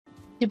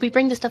Did we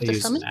bring the stuff They to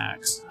use summon? an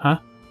axe. Huh?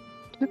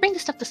 Did we bring the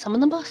stuff to summon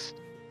the boss?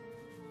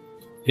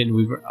 Did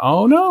we?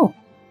 Oh no!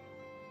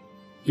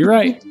 You're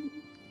right.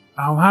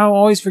 Oh, how do I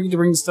always forget to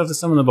bring the stuff to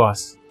summon the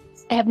boss?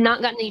 I have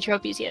not gotten any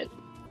trophies yet.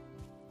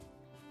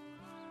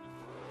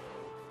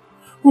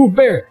 Ooh,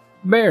 bear!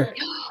 Bear!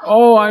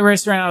 Oh, I ran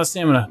out of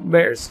stamina.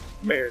 Bears.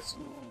 Bears.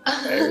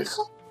 Bears.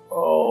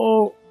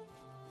 Oh.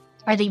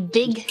 Are they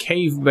big?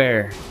 Cave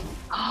bear.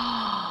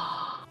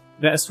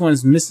 This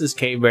one's Mrs.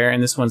 Cave Bear,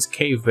 and this one's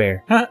Cave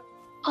Bear. Huh?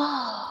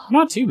 Oh.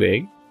 Not too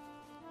big.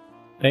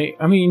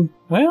 I mean,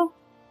 well,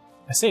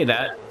 I say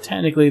that.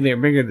 Technically, they're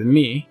bigger than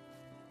me.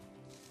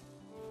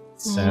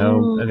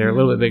 So, they're a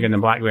little bit bigger than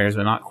black bears,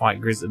 but not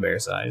quite grizzly bear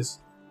size.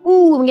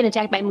 Ooh, I'm getting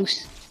attacked by a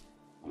moose.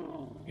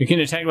 You're getting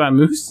attacked by a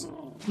moose?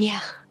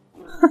 Yeah.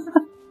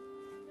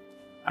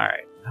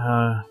 Alright,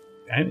 I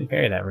didn't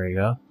carry that very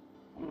well.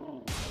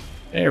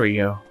 There we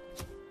go.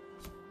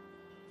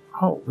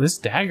 Oh, this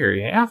dagger,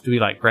 you have to be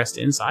like pressed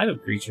inside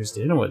of creatures to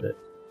hit them with it.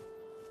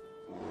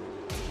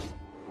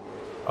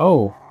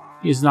 Oh,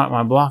 he just knocked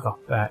my block off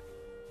that.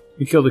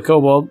 You killed the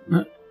kobold.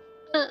 They're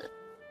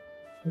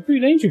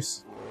pretty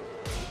dangerous.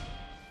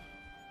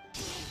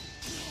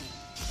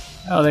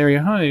 Oh, there we go.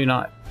 Oh, maybe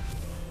not.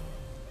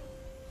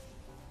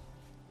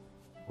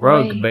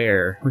 Rug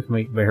bear. We can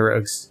make bear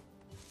rugs.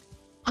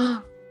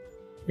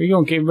 Where you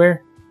going, Cave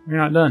Bear? You're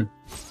not done.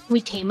 Can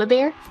we tame a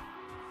bear?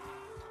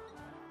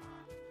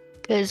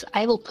 Because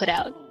I will put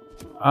out.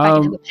 I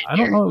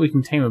don't know if we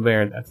can tame a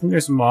bear. I think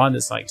there's a mod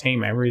that's like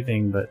tame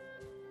everything, but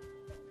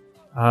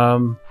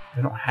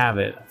we don't have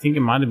it. I think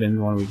it might have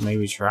been one we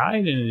maybe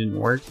tried and it didn't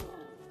work.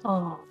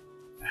 Oh.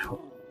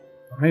 Or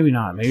maybe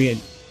not. Maybe it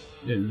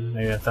didn't.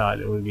 Maybe I thought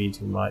it would be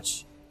too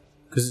much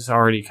because it's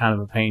already kind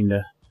of a pain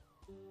to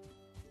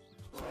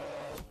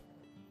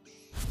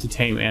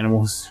tame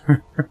animals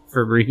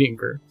for breeding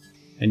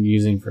and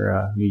using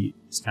for meat.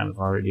 It's kind of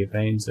already a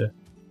pain. So,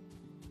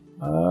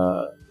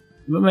 but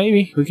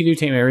maybe we could do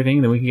tame everything,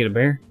 and then we can get a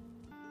bear.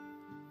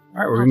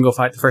 All right, we're gonna go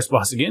fight the first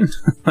boss again.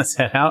 Let's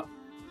head out.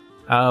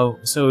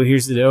 So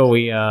here's the deal.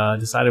 We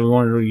decided we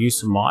wanted to use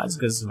some mods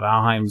because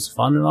Valheim's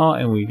fun and all,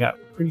 and we got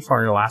pretty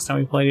far the last time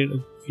we played it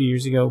a few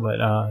years ago. But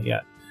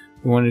yeah,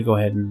 we wanted to go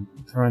ahead and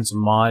throw in some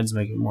mods,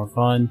 make it more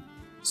fun.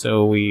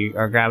 So we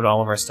grabbed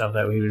all of our stuff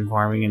that we've been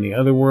farming in the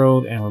other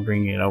world, and we're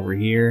bringing it over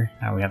here.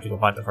 Now we have to go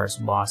fight the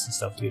first boss and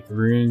stuff to get the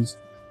runes.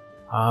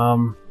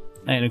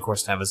 And of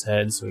course to have his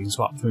head, so we can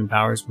swap between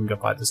powers. We can go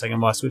fight the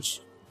second boss,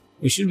 which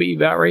we should be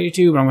about ready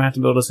to, but I'm gonna have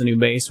to build us a new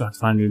base. We'll have to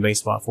find a new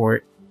base spot for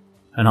it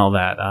and all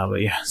that.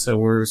 But yeah, so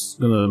we're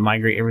gonna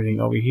migrate everything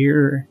over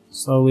here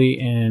slowly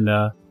and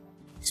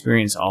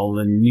experience all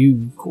the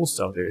new cool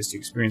stuff there is to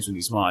experience with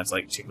these mods.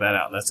 Like, check that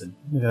out. Look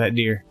at that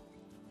deer.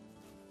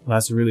 Well,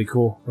 that's a really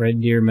cool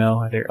red deer male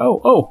right there.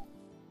 Oh,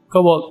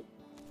 kobold.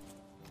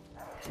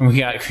 And we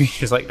got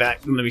creatures like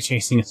that going to be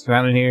chasing us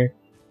around in here.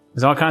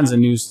 There's all kinds of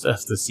new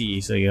stuff to see,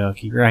 so you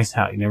keep your eyes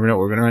out. You never know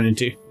what we're going to run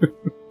into.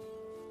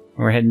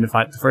 We're heading to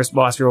fight the first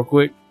boss real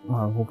quick.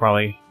 We'll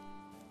probably,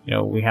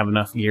 we have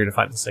enough gear to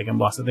fight the second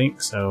boss, I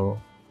think.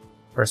 So,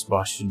 first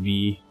boss should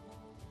be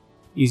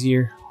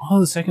easier.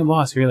 Oh, the second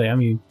boss, really? I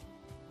mean,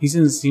 he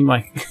doesn't seem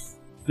like...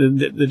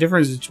 the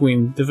difference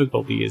between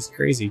difficulty is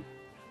crazy.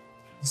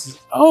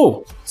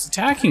 Oh, it's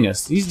attacking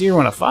us. These deer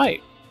want to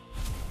fight.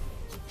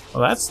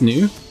 Well, that's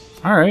new.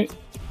 Alright.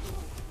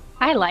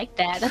 I like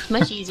that. That's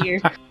much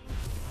easier.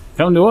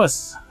 Come to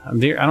us.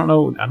 Deer. I don't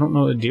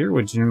know a deer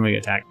would generally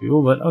attack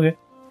people, but okay.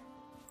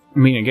 I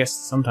mean, I guess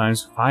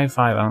sometimes 5/5.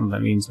 I don't know what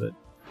that means, but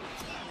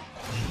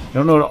I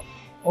don't know.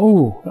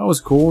 Oh, that was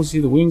cool.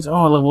 See the wings? Oh,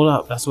 I leveled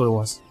up. That's what it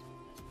was.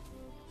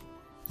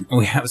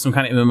 We have some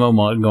kind of MMO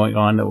mod going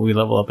on that we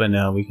level up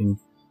and we can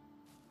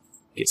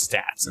get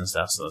stats and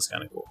stuff. So that's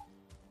kind of cool.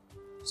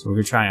 So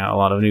we're trying out a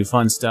lot of new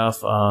fun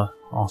stuff.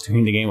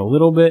 Altering the game a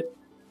little bit.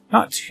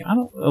 A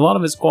lot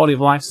of it's quality of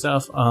life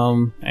stuff,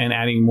 and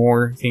adding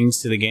more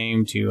things to the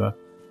game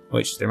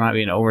which there might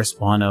be an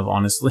overspawn of,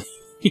 honestly.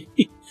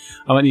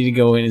 I might need to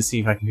go in and see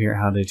if I can figure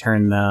out how to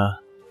turn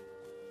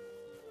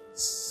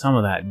some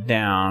of that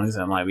down, because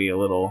that might be a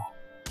little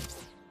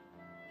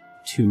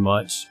too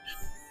much.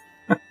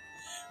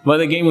 But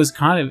the game was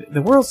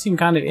the world seemed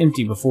kind of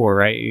empty before,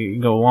 right? You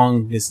can go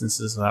long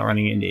distances without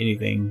running into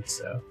anything,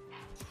 so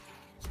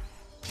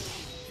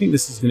I think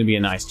this is going to be a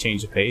nice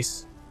change of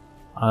pace.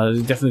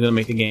 It's definitely going to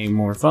make the game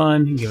more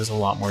fun, give us a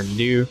lot more to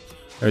do.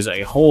 There's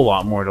a whole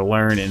lot more to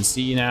learn and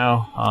see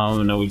now.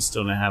 I know we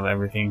still don't have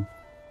everything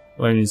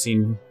learned and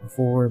seen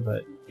before,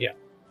 but yeah.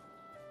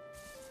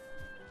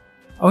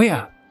 Oh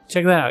yeah,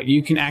 check that out.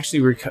 You can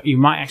actually you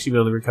might actually be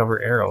able to recover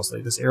arrows.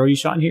 Like this arrow you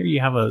shot in here, you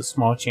have a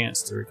small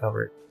chance to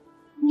recover it.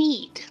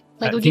 Neat.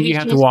 Like, I think you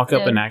have to walk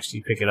up and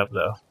actually pick it up,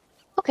 though.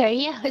 Okay,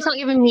 yeah. It's not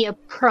giving me a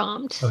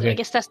prompt. Okay. So I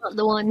guess that's not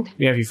the one.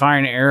 Yeah, if you fire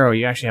an arrow,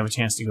 you actually have a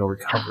chance to go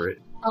recover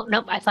it. Oh,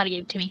 nope. I thought it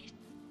gave it to me.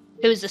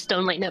 It was the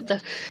stone lighting up, though.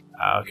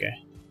 Okay.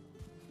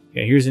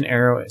 Yeah, here's an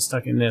arrow. It's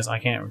stuck in this. I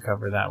can't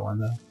recover that one,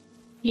 though.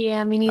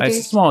 Yeah, me neither. It's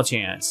a small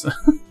chance.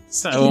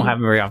 So it won't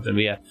happen very often,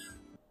 but yeah.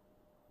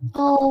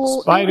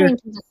 Oh, spider.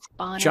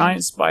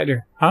 Giant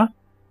spider. Huh?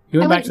 You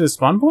went back to the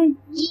spawn point?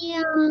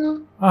 Yeah.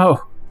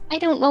 Oh. I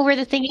don't know where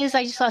the thing is.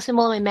 I just saw a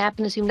symbol on my map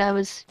and assumed I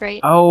was right.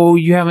 Oh,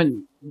 you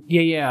haven't...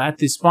 Yeah, at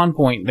the spawn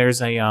point,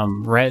 there's a,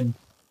 red...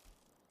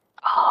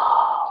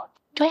 Oh.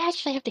 Do I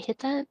actually have to hit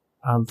that?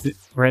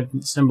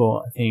 Red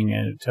symbol thing,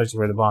 and it tells you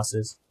where the boss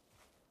is.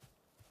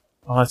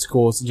 Oh, that's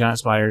cool. It's a giant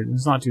spider.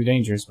 It's not too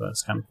dangerous, but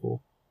it's kind of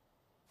cool.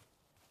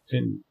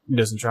 It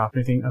doesn't drop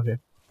anything? Okay.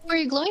 Are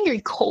you glowing or are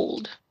you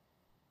cold?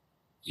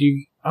 Oh,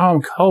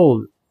 I'm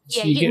cold.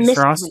 Yeah, so you get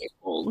frost. When you're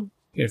cold.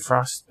 You get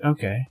frost.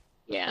 Okay.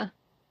 Yeah.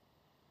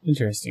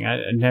 Interesting.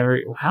 I never...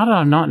 How did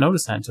I not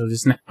notice that until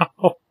just now?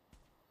 I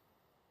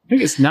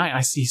think it's night.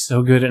 I see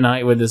so good at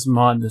night with this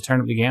mod to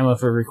turn up the gamma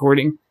for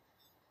recording.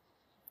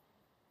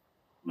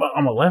 But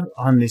on the left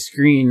on the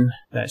screen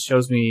that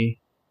shows me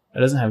that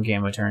doesn't have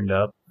gamma turned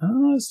up.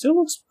 It still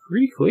looks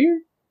pretty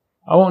clear.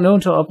 I won't know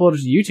until I upload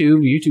it to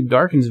YouTube. YouTube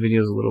darkens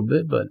videos a little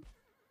bit, but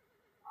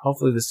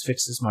hopefully this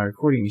fixes my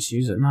recording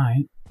issues at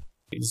night.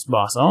 Get this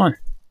boss on.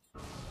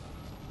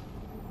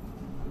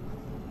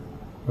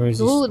 Where is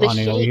he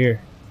spawning over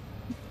here?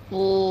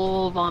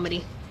 Oh,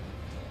 vomity.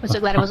 I'm so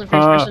glad I wasn't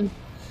first person.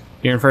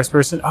 You're in first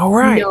person? Oh,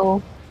 right.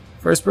 No.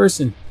 First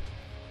person.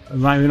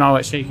 I'm not even all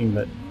that shaking,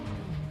 but...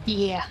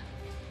 Yeah.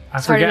 I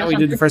forgot we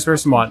did the first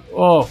person mod.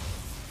 Oh,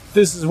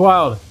 this is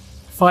wild.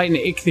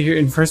 Fighting Eikthyr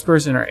in first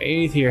person, or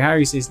Eikthyr, however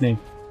you say his name.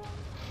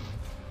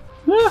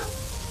 Ah.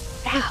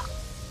 Ow.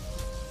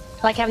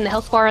 I like having the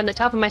health bar on the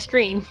top of my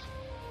screen.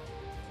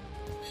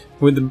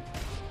 With the... I'm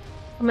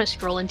gonna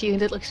scroll into you,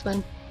 that looks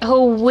fun.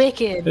 Oh,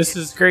 wicked. This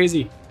is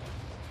crazy.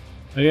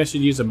 Maybe I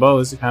should use a bow.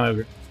 This is kind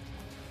of...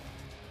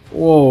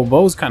 Whoa,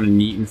 bow's kind of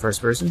neat in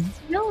first person.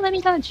 No, let me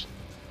touch.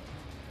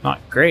 Not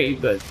great,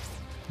 but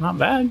not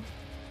bad.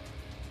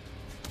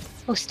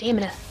 Oh,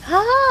 stamina.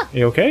 Ah!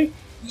 You okay?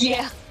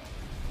 Yeah.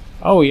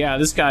 Oh yeah,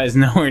 this guy is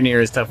nowhere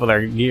near as tough with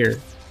our gear.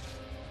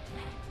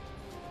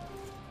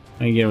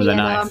 I can get him with a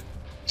knife. I'm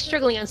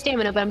struggling on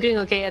stamina, but I'm doing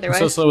okay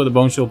otherwise. I'm so slow with the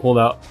bone shield pulled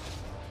out.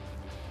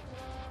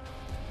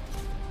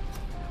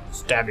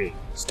 Stabby,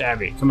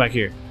 stabby, come back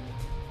here.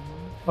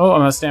 Oh,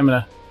 I'm out of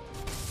stamina.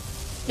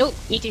 Nope,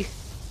 me too.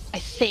 I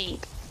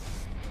think.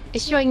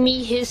 It's showing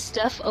me his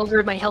stuff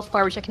over my health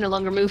bar, which I can no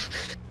longer move.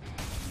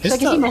 His so I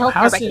can see my health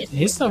bar back in.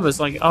 His stuff is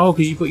like, oh,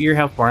 because you put your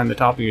health bar on the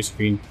top of your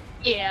screen.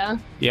 Yeah.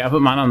 Yeah, I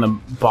put mine on the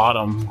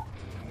bottom.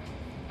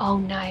 Oh,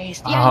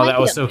 nice. Yeah, oh, that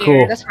was so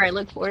cool. That's where I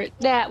looked for it.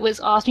 That was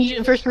awesome. You did it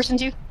in first person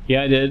too?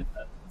 Yeah, I did.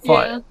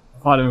 Yeah.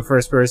 Fought him in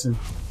first person.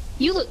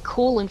 You look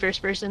cool in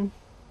first person.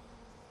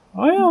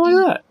 Oh yeah,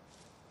 look at that.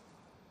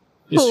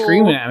 You're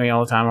screaming at me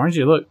all the time, aren't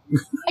you? Look.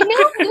 I know,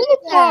 look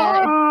at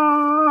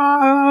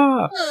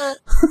that.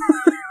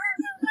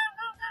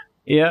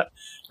 Yeah.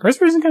 First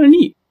person kind of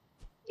neat.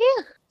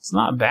 Yeah. It's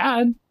not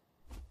bad.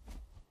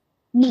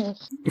 I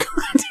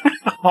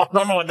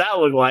don't know what that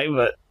looked like,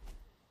 but...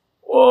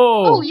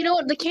 Whoa! Oh, you know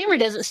what? The camera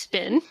doesn't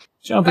spin.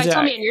 Jump attack.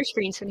 Tell me on your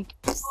screen spinning.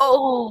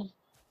 Oh!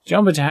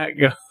 Jump attack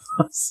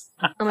goes.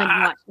 Oh my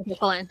god. Okay,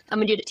 hold on. I'm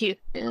gonna do it too.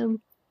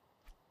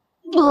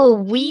 Oh,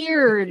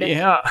 weird.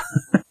 Yeah.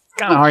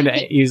 Kind of hard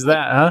to use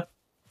that, huh?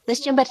 Let's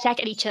jump attack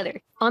at each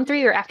other. On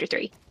 3 or after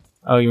 3?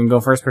 Oh, you can go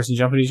first person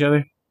jump at each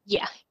other?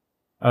 Yeah.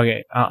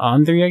 Okay,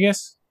 on 3, I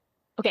guess?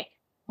 Okay.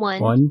 1,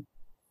 1,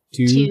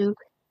 2, 2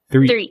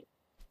 3. 3.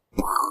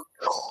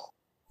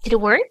 Did it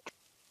work?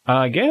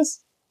 I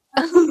guess.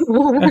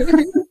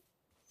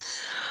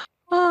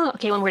 Oh,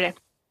 okay, one more time.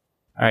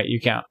 Alright, you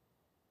count.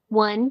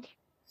 1,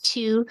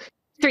 2,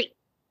 3.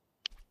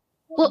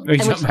 Well, We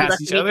jump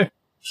past each other?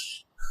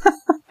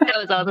 That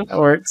was awesome. That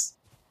works.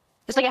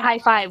 It's like a high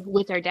five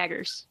with our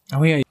daggers.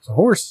 Oh yeah, it's a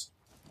horse.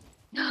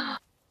 Oh,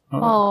 I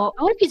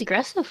wonder if he's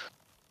aggressive.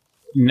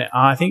 No,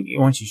 I think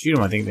once you shoot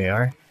him, I think they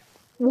are.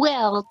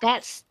 Well,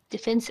 that's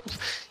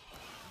defensive.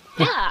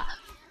 Ah!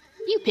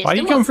 You pissed him Why'd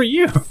he come for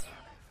you?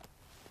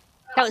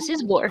 That was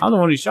his war. I'm the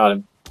one who shot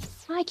him.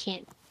 I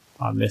can't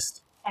Oh, I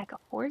missed. attack a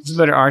horse. This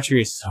better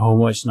archery is so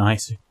much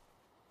nicer.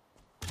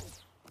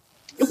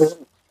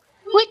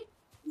 What?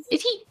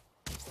 Is he?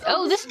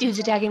 Oh, this dude's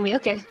attacking me.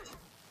 Okay.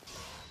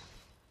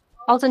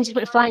 All of a sudden, just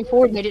went flying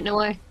forward and I didn't know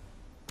why.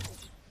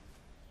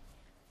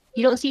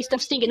 You don't see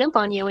stuff sneaking up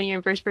on you when you're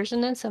in first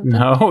person, that's something.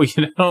 No,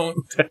 you don't.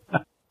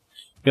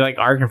 You're like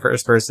Ark in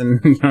first person.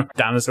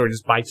 Dinosaur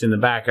just bites you in the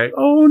back. Like,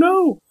 oh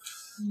no!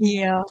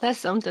 Yeah. That's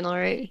something,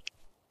 alright.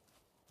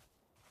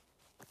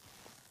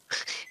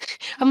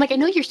 I'm like, I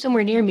know you're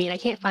somewhere near me and I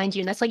can't find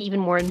you, and that's like even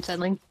more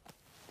unsettling.